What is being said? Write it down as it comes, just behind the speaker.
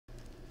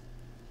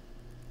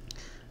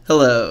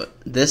Hello,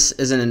 this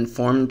is an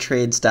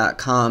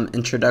InformedTrades.com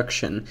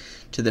introduction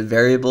to the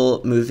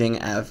variable moving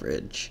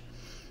average.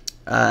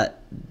 The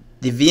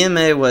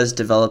VMA was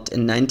developed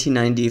in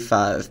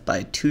 1995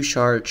 by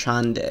Tushar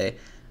Chande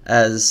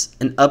as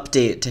an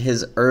update to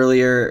his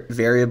earlier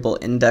variable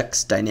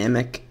index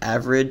dynamic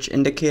average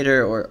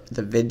indicator, or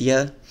the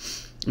VIDYA.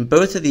 And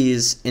both of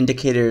these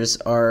indicators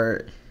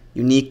are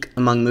unique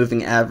among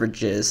moving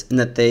averages in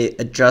that they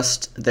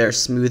adjust their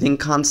smoothing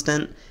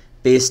constant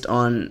based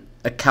on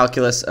a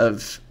calculus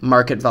of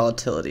market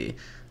volatility.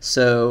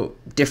 So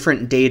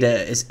different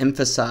data is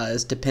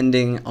emphasized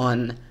depending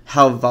on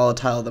how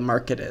volatile the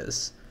market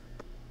is.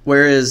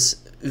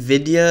 Whereas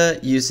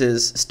VIDYA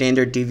uses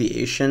standard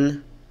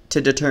deviation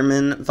to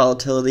determine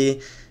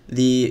volatility,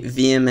 the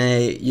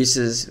VMA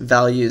uses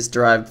values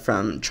derived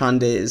from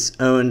Chande's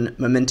own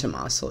momentum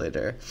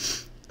oscillator.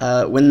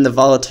 When the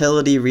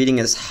volatility reading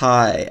is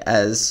high,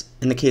 as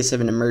in the case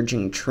of an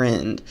emerging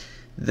trend,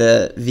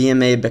 the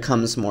VMA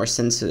becomes more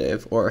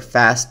sensitive or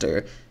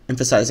faster,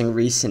 emphasizing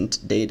recent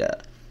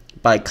data.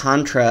 By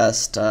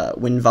contrast,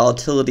 when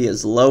volatility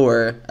is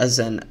lower, as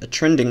in a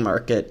trending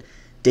market,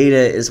 data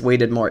is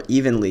weighted more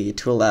evenly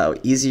to allow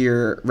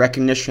easier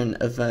recognition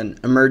of an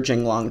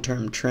emerging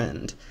long-term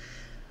trend.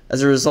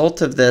 As a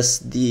result of this,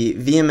 the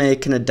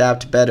VMA can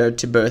adapt better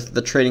to both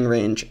the trading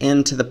range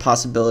and to the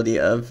possibility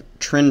of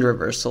trend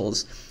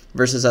reversals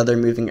versus other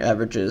moving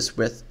averages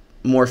with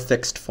more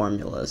fixed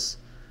formulas.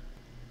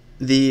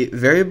 The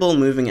variable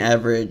moving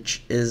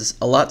average is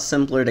a lot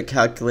simpler to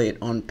calculate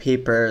on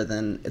paper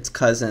than its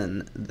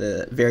cousin,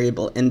 the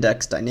variable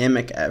index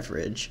dynamic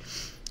average.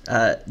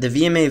 The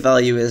VMA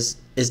value is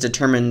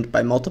determined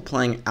by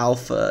multiplying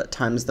alpha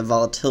times the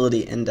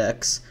volatility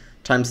index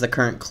times the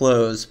current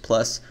close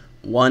plus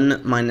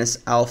 1 minus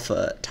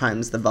alpha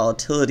times the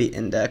volatility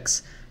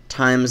index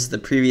times the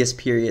previous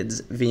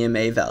period's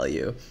VMA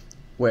value,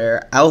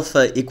 where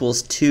alpha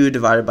equals 2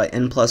 divided by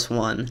n plus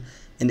 1,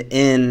 and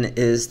n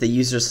is the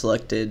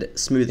user-selected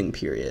smoothing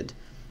period.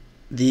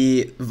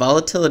 The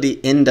volatility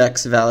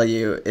index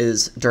value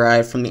is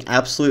derived from the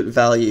absolute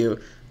value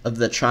of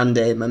the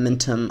Chande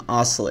Momentum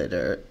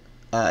Oscillator,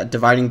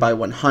 dividing by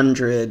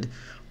 100,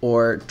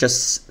 or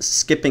just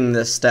skipping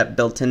the step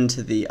built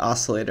into the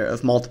oscillator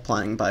of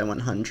multiplying by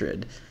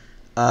 100.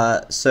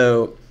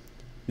 So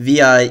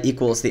VI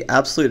equals the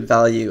absolute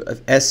value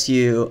of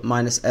SU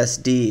minus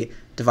SD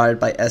divided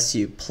by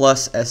SU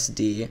plus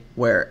SD,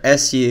 where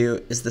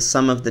SU is the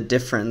sum of the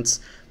difference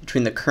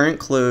between the current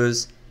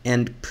close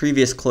and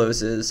previous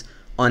closes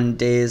on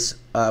days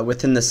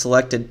within the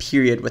selected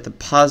period with a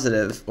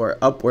positive or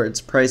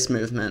upwards price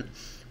movement,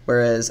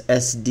 whereas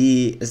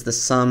SD is the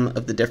sum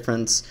of the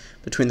difference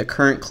between the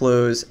current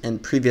close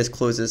and previous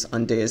closes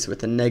on days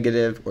with a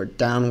negative or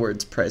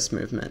downwards price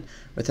movement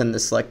within the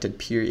selected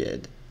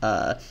period.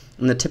 And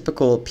the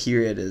typical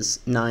period is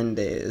 9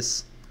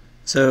 days.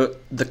 So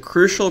the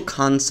crucial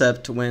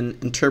concept when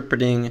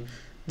interpreting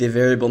the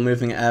variable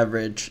moving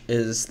average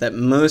is that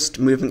most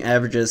moving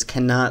averages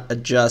cannot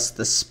adjust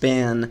the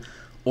span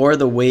or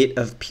the weight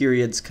of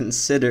periods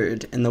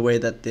considered in the way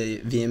that the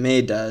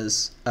VMA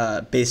does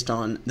based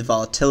on the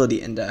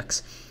volatility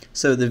index.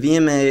 So the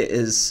VMA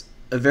is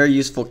a very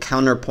useful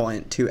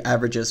counterpoint to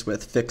averages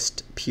with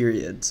fixed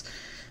periods.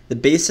 The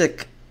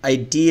basic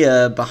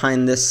idea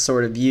behind this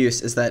sort of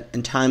use is that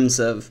in times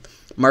of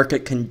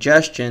market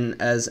congestion,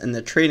 as in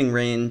the trading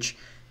range,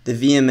 the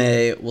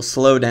VMA will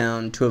slow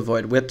down to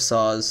avoid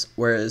whipsaws,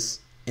 whereas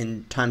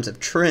in times of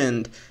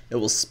trend, it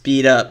will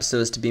speed up so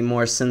as to be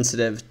more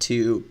sensitive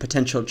to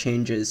potential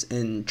changes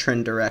in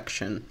trend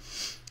direction.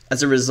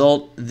 As a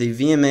result, the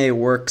VMA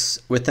works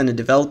within a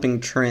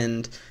developing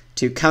trend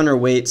to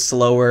counterweight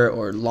slower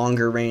or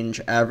longer range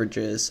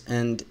averages,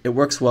 and it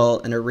works well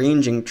in a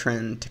ranging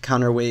trend to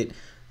counterweight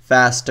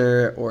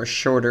faster or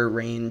shorter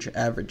range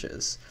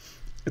averages.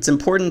 It's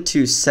important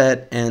to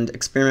set and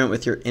experiment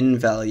with your N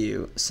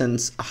value,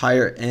 since a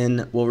higher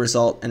N will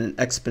result in an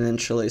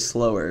exponentially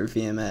slower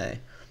VMA.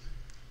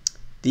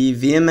 The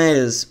VMA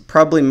is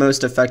probably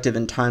most effective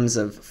in times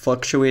of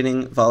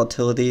fluctuating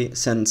volatility,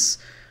 since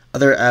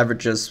other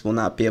averages will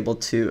not be able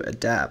to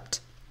adapt.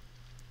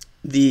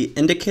 The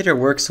indicator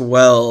works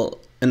well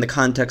in the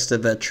context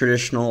of a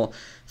traditional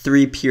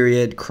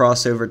 3-period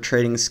crossover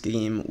trading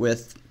scheme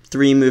with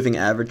 3 moving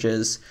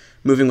averages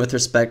moving with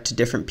respect to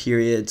different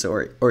periods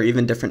or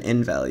even different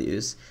N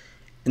values.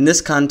 In this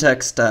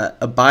context,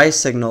 a buy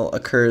signal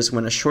occurs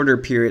when a shorter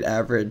period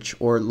average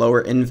or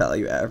lower N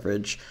value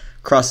average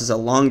crosses a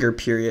longer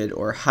period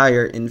or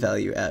higher N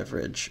value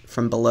average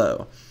from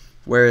below,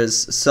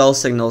 whereas sell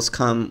signals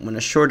come when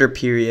a shorter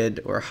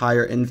period or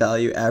higher N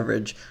value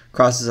average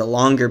crosses a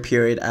longer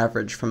period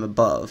average from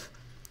above.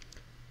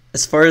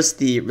 As far as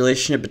the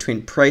relationship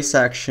between price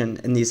action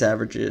and these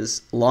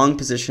averages, long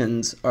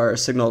positions are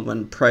signaled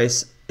when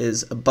price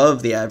is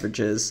above the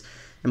averages,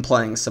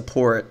 implying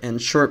support,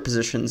 and short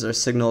positions are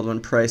signaled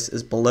when price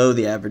is below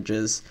the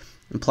averages,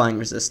 implying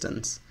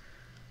resistance.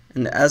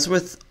 And as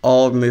with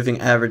all moving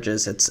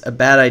averages, it's a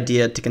bad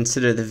idea to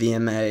consider the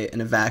VMA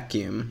in a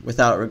vacuum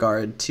without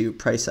regard to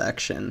price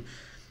action.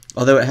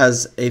 Although it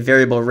has a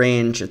variable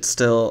range, it's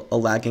still a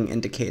lagging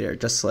indicator,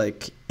 just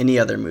like any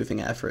other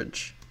moving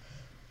average.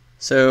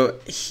 So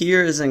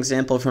here is an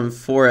example from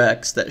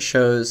Forex that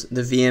shows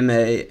the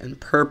VMA in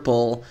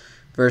purple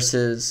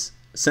versus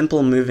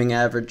simple moving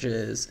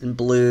averages in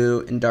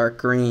blue and dark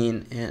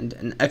green, and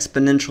an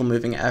exponential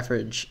moving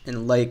average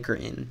in light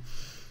green.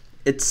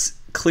 It's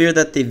clear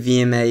that the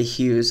VMA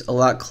hews a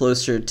lot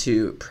closer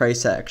to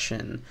price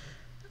action.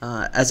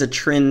 As a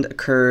trend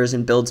occurs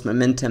and builds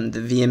momentum, the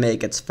VMA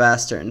gets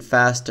faster and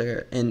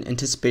faster in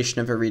anticipation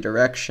of a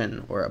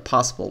redirection or a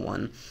possible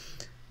one.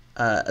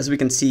 As we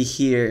can see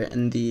here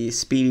in the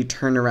speedy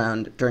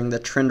turnaround during the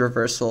trend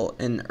reversal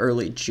in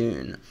early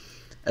June.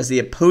 As the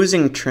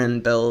opposing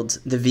trend builds,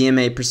 the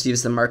VMA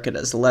perceives the market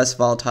as less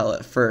volatile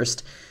at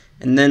first,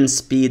 and then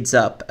speeds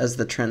up as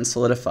the trend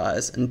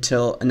solidifies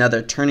until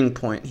another turning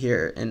point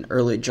here in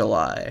early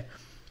July.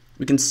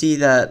 We can see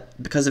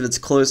that because of its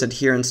close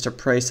adherence to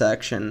price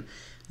action,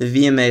 the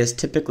VMA is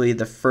typically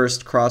the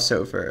first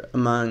crossover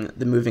among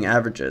the moving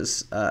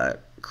averages,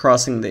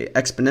 crossing the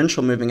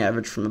exponential moving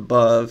average from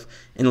above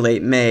in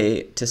late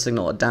May to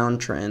signal a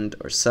downtrend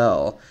or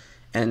sell,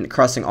 and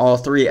crossing all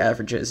three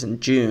averages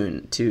in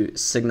June to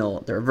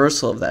signal the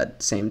reversal of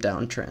that same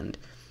downtrend.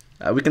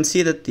 We can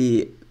see that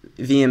the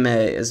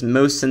VMA is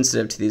most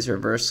sensitive to these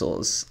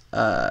reversals,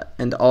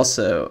 and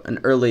also an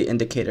early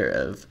indicator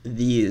of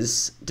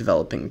these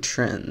developing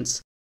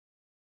trends.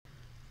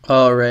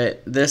 Alright,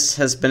 this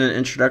has been an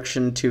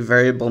introduction to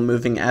variable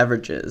moving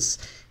averages.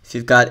 If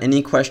you've got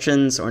any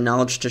questions or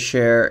knowledge to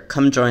share,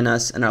 come join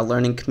us in our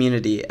learning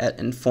community at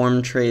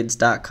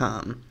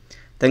InformedTrades.com.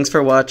 Thanks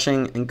for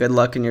watching, and good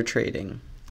luck in your trading.